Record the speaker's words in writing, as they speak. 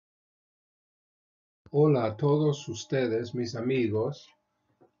Hola a todos ustedes, mis amigos,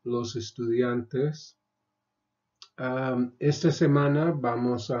 los estudiantes. Esta semana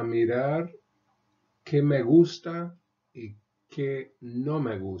vamos a mirar qué me gusta y qué no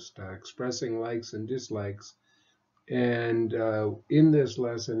me gusta, expressing likes and dislikes. And in this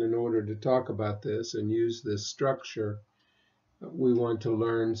lesson, in order to talk about this and use this structure, we want to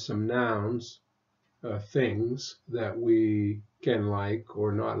learn some nouns, things that we can like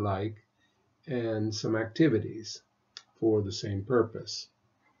or not like, and some activities for the same purpose.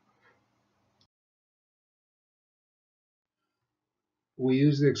 We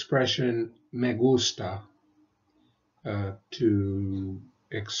use the expression me gusta to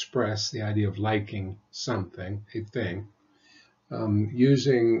express the idea of liking something, a thing,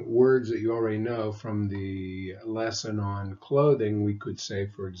 using words that you already know from the lesson on clothing. We could say,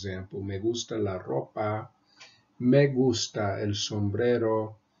 for example, me gusta la ropa, me gusta el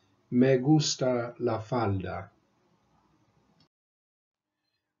sombrero, me gusta la falda.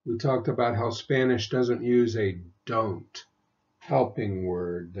 We talked about how Spanish doesn't use a don't helping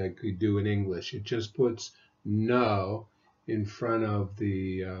word that we do in English. It just puts no in front of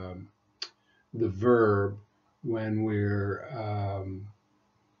the verb when we're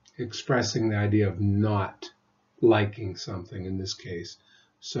expressing the idea of not liking something in this case.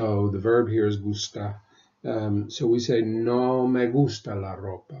 So the verb here is gusta. So we say no me gusta la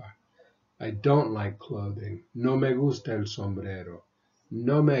ropa. I don't like clothing. No me gusta el sombrero.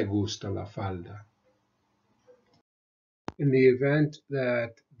 No me gusta la falda. In the event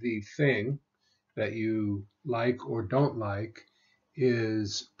that the thing that you like or don't like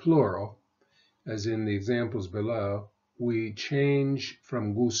is plural, as in the examples below, we change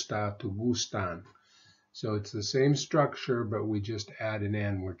from gusta to gustan. So it's the same structure, but we just add an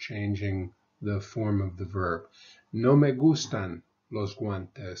N. We're changing the form of the verb. No me gustan los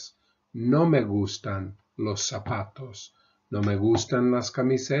guantes. No me gustan los zapatos. No me gustan las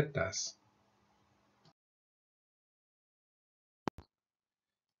camisetas.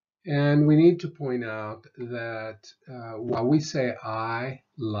 And we need to point out that while we say I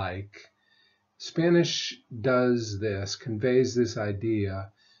like, Spanish does this, conveys this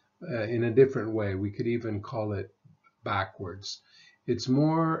idea in a different way. We could even call it backwards. It's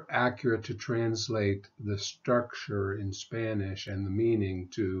more accurate to translate the structure in Spanish and the meaning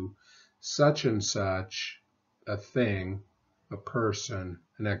to such and such a thing, a person,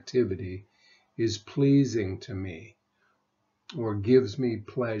 an activity is pleasing to me, or gives me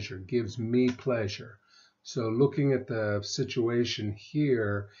pleasure, gives me pleasure. So looking at the situation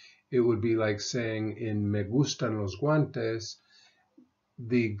here, it would be like saying in me gustan los guantes,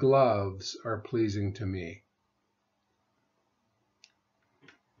 the gloves are pleasing to me.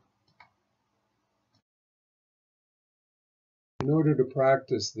 In order to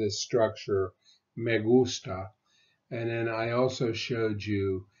practice this structure, me gusta, and then I also showed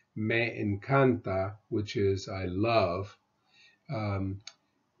you me encanta, which is I love,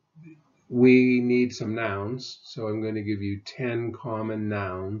 we need some nouns. So I'm going to give you 10 common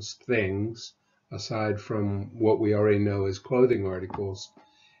nouns, things, aside from what we already know as clothing articles.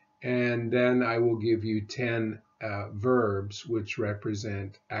 And then I will give you 10 verbs, which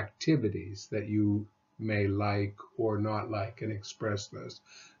represent activities that you may like or not like, and express those.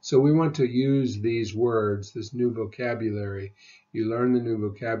 So we want to use these words, this new vocabulary. You learn the new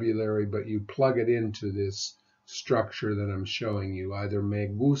vocabulary, but you plug it into this structure that I'm showing you, either me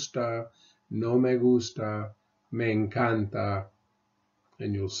gusta, no me gusta, me encanta,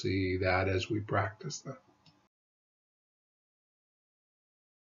 and you'll see that as we practice them.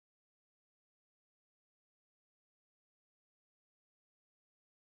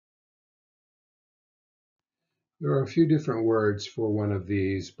 There are a few different words for one of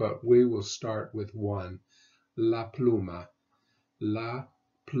these, but we will start with one. La pluma, la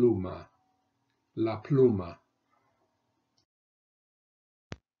pluma, la pluma.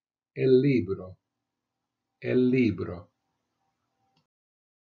 El libro, el libro.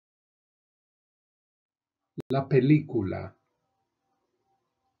 La película,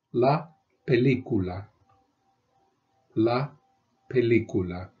 la película, la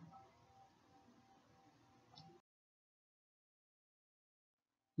película.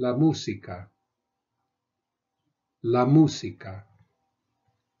 La música, la música,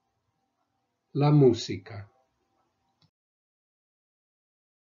 la música.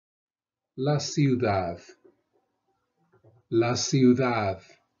 La ciudad, la ciudad,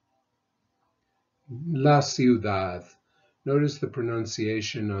 la ciudad. Notice the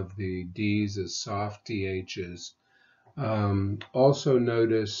pronunciation of the D's as soft THs. Also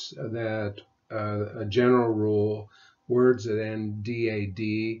notice that a general rule, words that end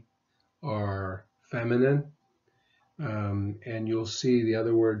DAD are feminine. And you'll see the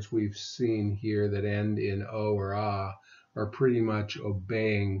other words we've seen here that end in O or A are pretty much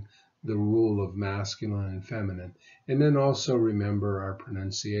obeying the rule of masculine and feminine. And then also remember our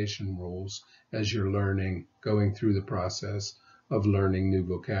pronunciation rules as you're learning, going through the process of learning new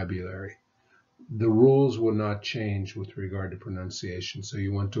vocabulary. The rules will not change with regard to pronunciation, so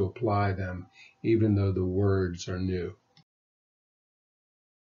you want to apply them even though the words are new.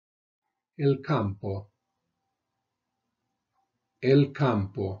 El campo. El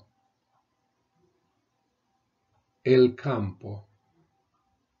campo. El campo.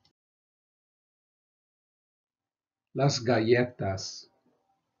 Las galletas.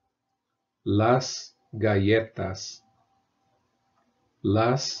 Las galletas.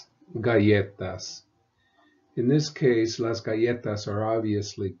 Las galletas. In this case, las galletas are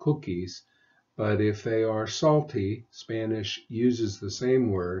obviously cookies, but if they are salty, Spanish uses the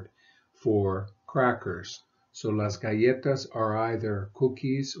same word for crackers. So las galletas are either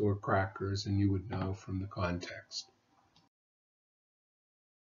cookies or crackers, and you would know from the context.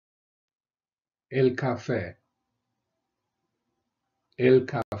 El café. El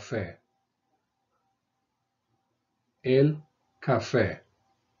café. El café.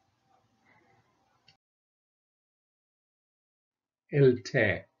 El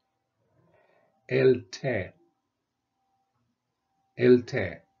té. El té. El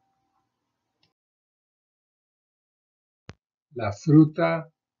té. La fruta.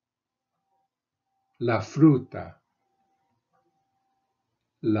 La fruta.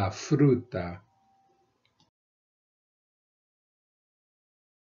 La fruta.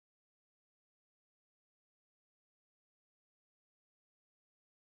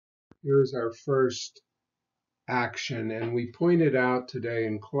 Here's our first action, and we pointed out today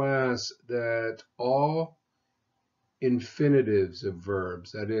in class that all infinitives of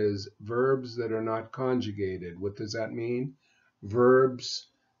verbs, that is, verbs that are not conjugated. What does that mean? Verbs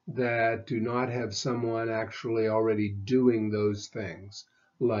that do not have someone actually already doing those things,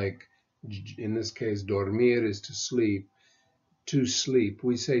 like in this case, dormir is to sleep. To sleep.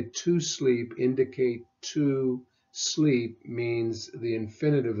 We say to sleep, indicate to sleep means the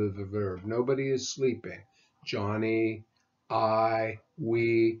infinitive of the verb. Nobody is sleeping. Johnny, I,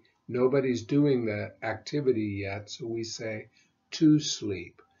 we, nobody's doing that activity yet, so we say to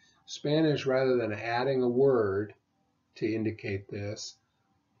sleep. Spanish, rather than adding a word to indicate this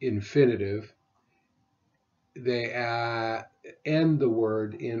infinitive, they end the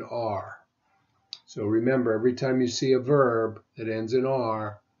word in R. So remember, every time you see a verb that ends in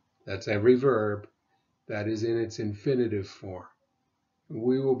R, that's every verb that is in its infinitive form.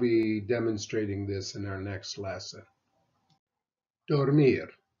 We will be demonstrating this in our next lesson. Dormir.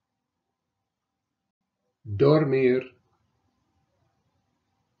 Dormir.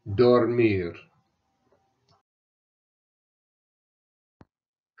 Dormir.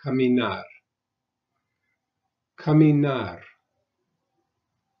 Caminar. Caminar.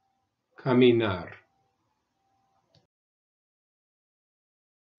 Caminar.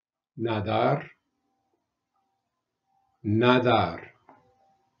 Nadar. Nadar.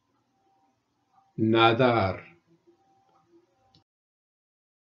 Nadar.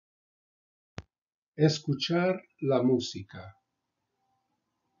 Escuchar la música.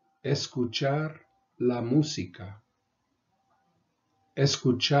 Escuchar la música.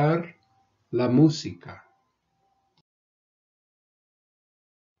 Escuchar la música.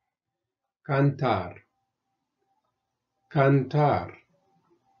 Cantar. Cantar.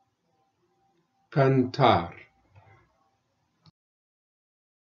 Cantar.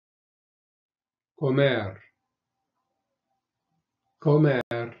 Comer.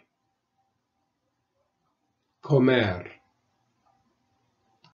 Comer. Comer.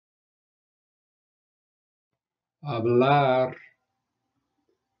 Hablar.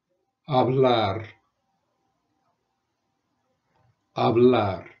 Hablar.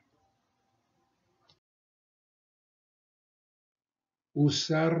 Hablar.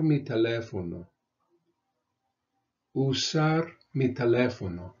 Usar mi teléfono. Usar mi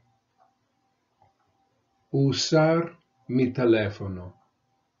teléfono. Usar mi teléfono.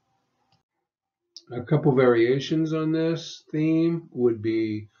 A couple variations on this theme would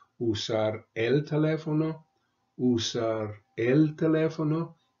be usar el teléfono. Usar el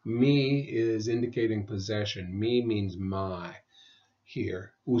teléfono. Mi is indicating possession. Mi means my.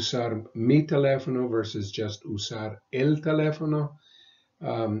 Here, usar mi teléfono versus just usar el teléfono.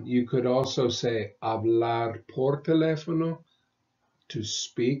 You could also say hablar por teléfono, to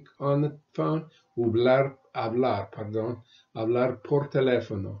speak on the phone. Hablar por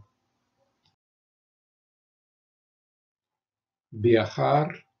teléfono.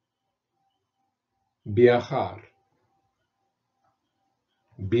 Viajar, viajar,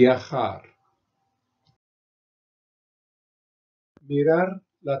 viajar. Mirar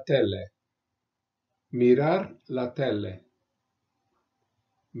la tele, mirar la tele,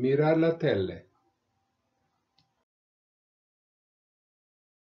 mirar la tele.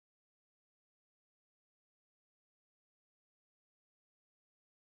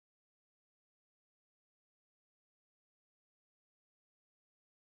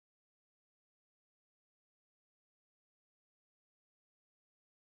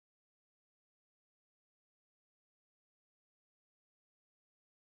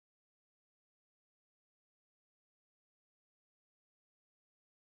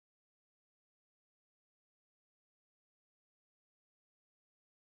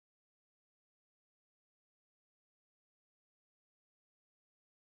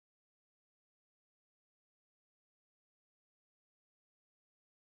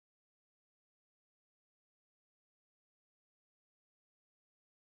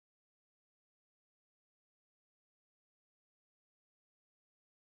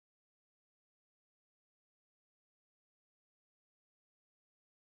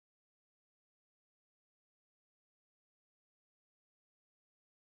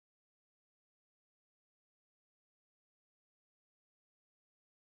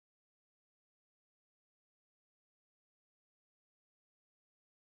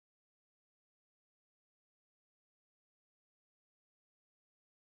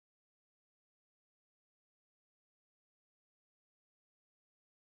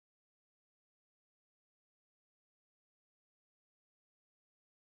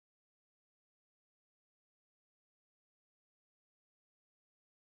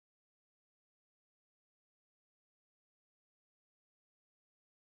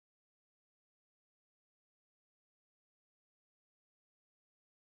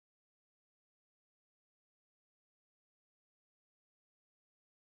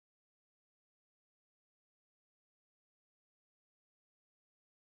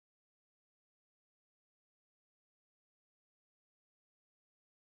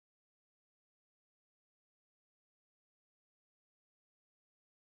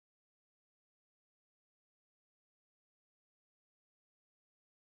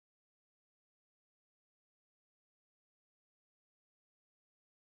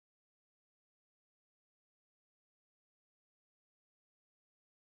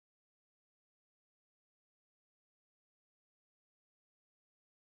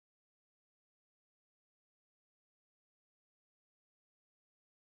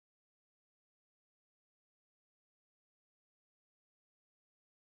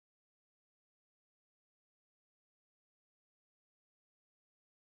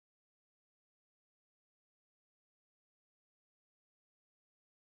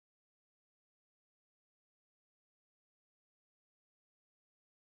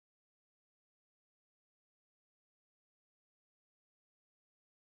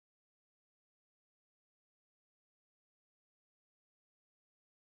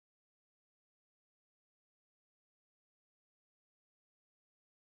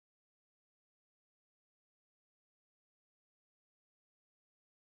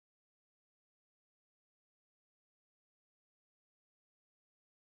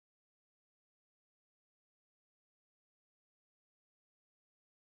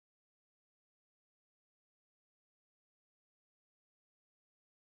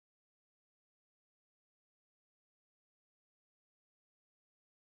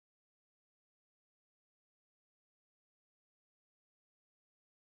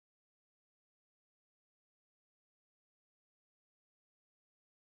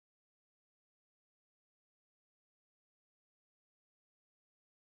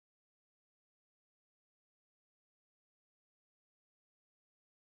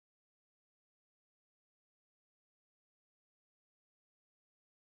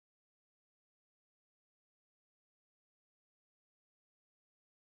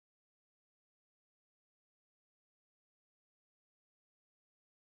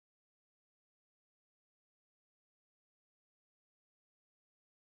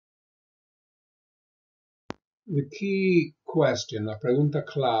 The key question, la pregunta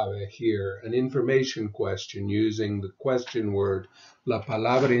clave here, an information question using the question word, la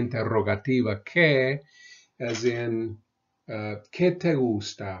palabra interrogativa que, as in, ¿qué te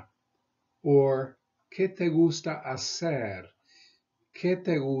gusta? Or, ¿qué te gusta hacer? ¿Qué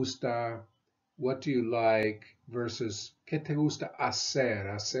te gusta? What do you like? Versus, ¿qué te gusta hacer?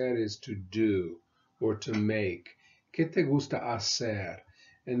 Hacer is to do or to make. ¿Qué te gusta hacer?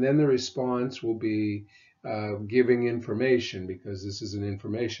 And then the response will be giving information, because this is an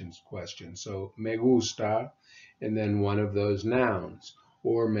information question. So me gusta, and then one of those nouns,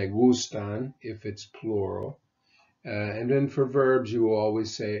 or me gustan if it's plural. And then for verbs, you will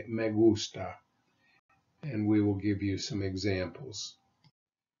always say me gusta, and we will give you some examples.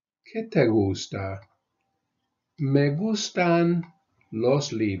 ¿Qué te gusta? Me gustan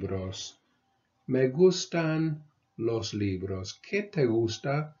los libros. Me gustan los libros. ¿Qué te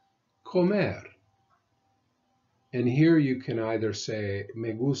gusta comer? And here you can either say,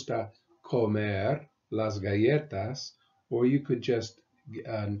 me gusta comer las galletas, or you could just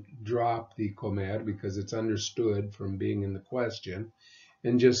drop the comer because it's understood from being in the question,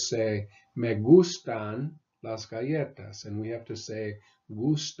 and just say, me gustan las galletas. And we have to say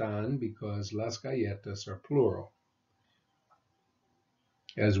gustan because las galletas are plural,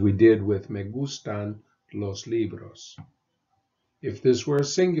 as we did with me gustan los libros. If this were a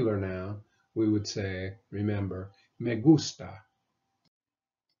singular noun, we would say, remember, me gusta.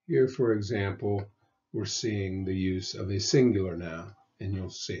 Here, for example, we're seeing the use of a singular noun, and you'll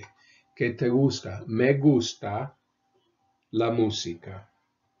see. ¿Qué te gusta? Me gusta la música.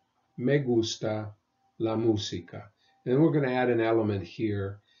 Me gusta la música. And we're going to add an element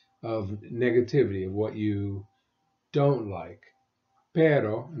here of negativity, of what you don't like.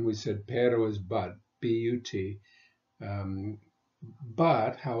 Pero, and we said pero is but, B-U-T.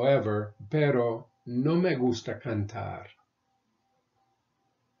 But, however, pero no me gusta cantar.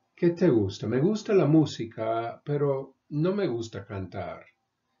 ¿Qué te gusta? Me gusta la música, pero no me gusta cantar.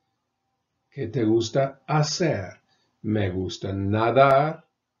 ¿Qué te gusta hacer? Me gusta nadar,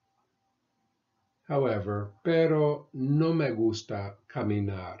 however, pero no me gusta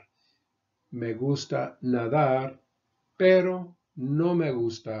caminar. Me gusta nadar, pero no me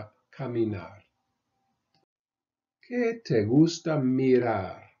gusta caminar. ¿Qué te gusta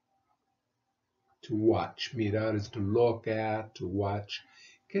mirar? To watch. Mirar is to look at, to watch.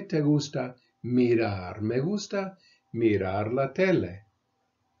 ¿Qué te gusta mirar? Me gusta mirar la tele,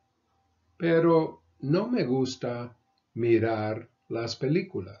 pero no me gusta mirar las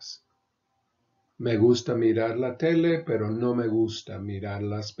películas. Me gusta mirar la tele, pero no me gusta mirar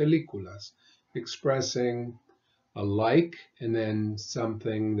las películas. Expressing a like and then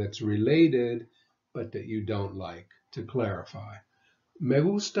something that's related, but that you don't like, to clarify. Me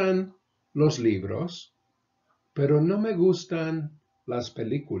gustan los libros, pero no me gustan las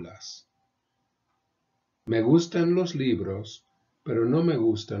películas. Me gustan los libros, pero no me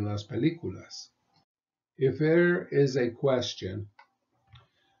gustan las películas. If there is a question,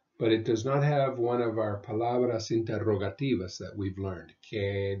 but it does not have one of our palabras interrogativas that we've learned,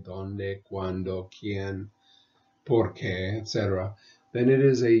 qué, dónde, cuándo, quién, por qué, etc., then it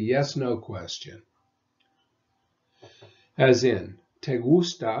is a yes-no question. As in, ¿te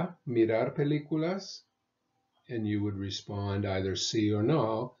gusta mirar películas? And you would respond either sí or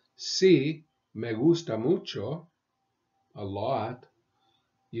no. Sí, me gusta mucho, a lot.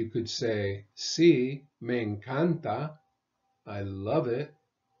 You could say, sí, me encanta, I love it,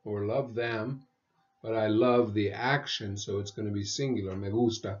 or love them, but I love the action, so it's going to be singular, me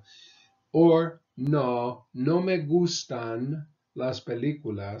gusta. Or, no, no me gustan las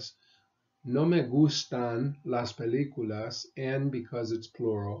películas, no me gustan las películas, and because it's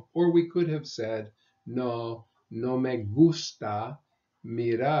plural. Or we could have said, no, no me gusta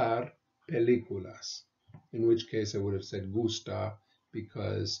mirar películas, in which case I would have said gusta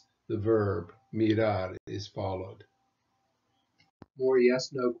because the verb mirar is followed. More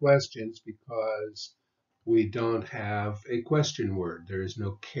yes-no questions because we don't have a question word. There is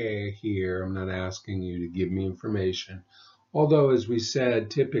no que here. I'm not asking you to give me information. Although, as we said,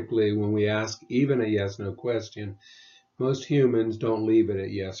 typically when we ask even a yes-no question, most humans don't leave it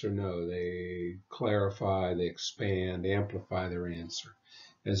at yes or no. They clarify, they expand, amplify their answer,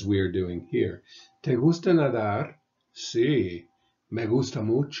 as we are doing here. ¿Te gusta nadar? Sí, me gusta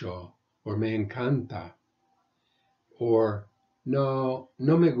mucho, or me encanta. Or, no,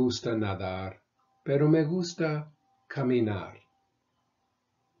 no me gusta nadar, pero me gusta caminar.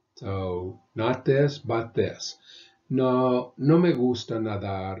 So, not this, but this. No, no me gusta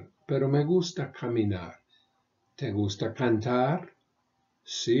nadar, pero me gusta caminar. ¿Te gusta cantar?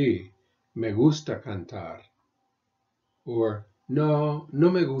 Sí, me gusta cantar. Or, no,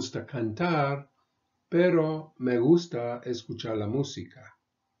 no me gusta cantar, pero me gusta escuchar la música.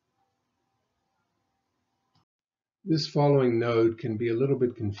 This following note can be a little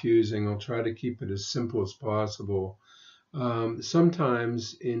bit confusing. I'll try to keep it as simple as possible.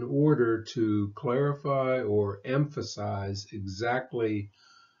 Sometimes, in order to clarify or emphasize exactly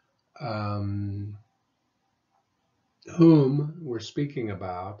whom we're speaking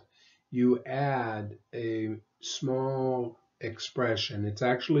about, you add a small expression. It's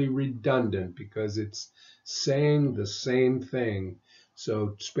actually redundant because it's saying the same thing.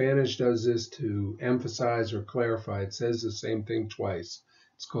 So Spanish does this to emphasize or clarify. It says the same thing twice.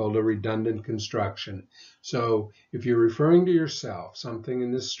 It's called a redundant construction. So if you're referring to yourself, something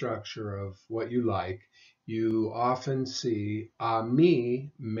in this structure of what you like, you often see a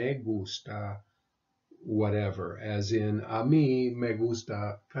mí me gusta whatever, as in a mí me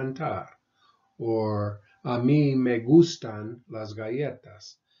gusta cantar, or a mí me gustan las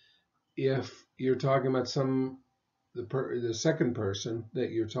galletas. If you're talking about the second person that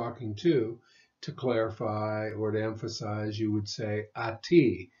you're talking to clarify or to emphasize, you would say a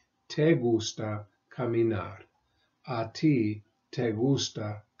ti te gusta caminar. A ti te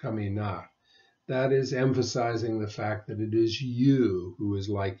gusta caminar. That is emphasizing the fact that it is you who is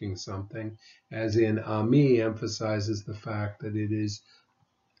liking something, as in a mí emphasizes the fact that it is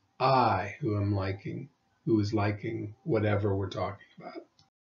I who is liking whatever we're talking about.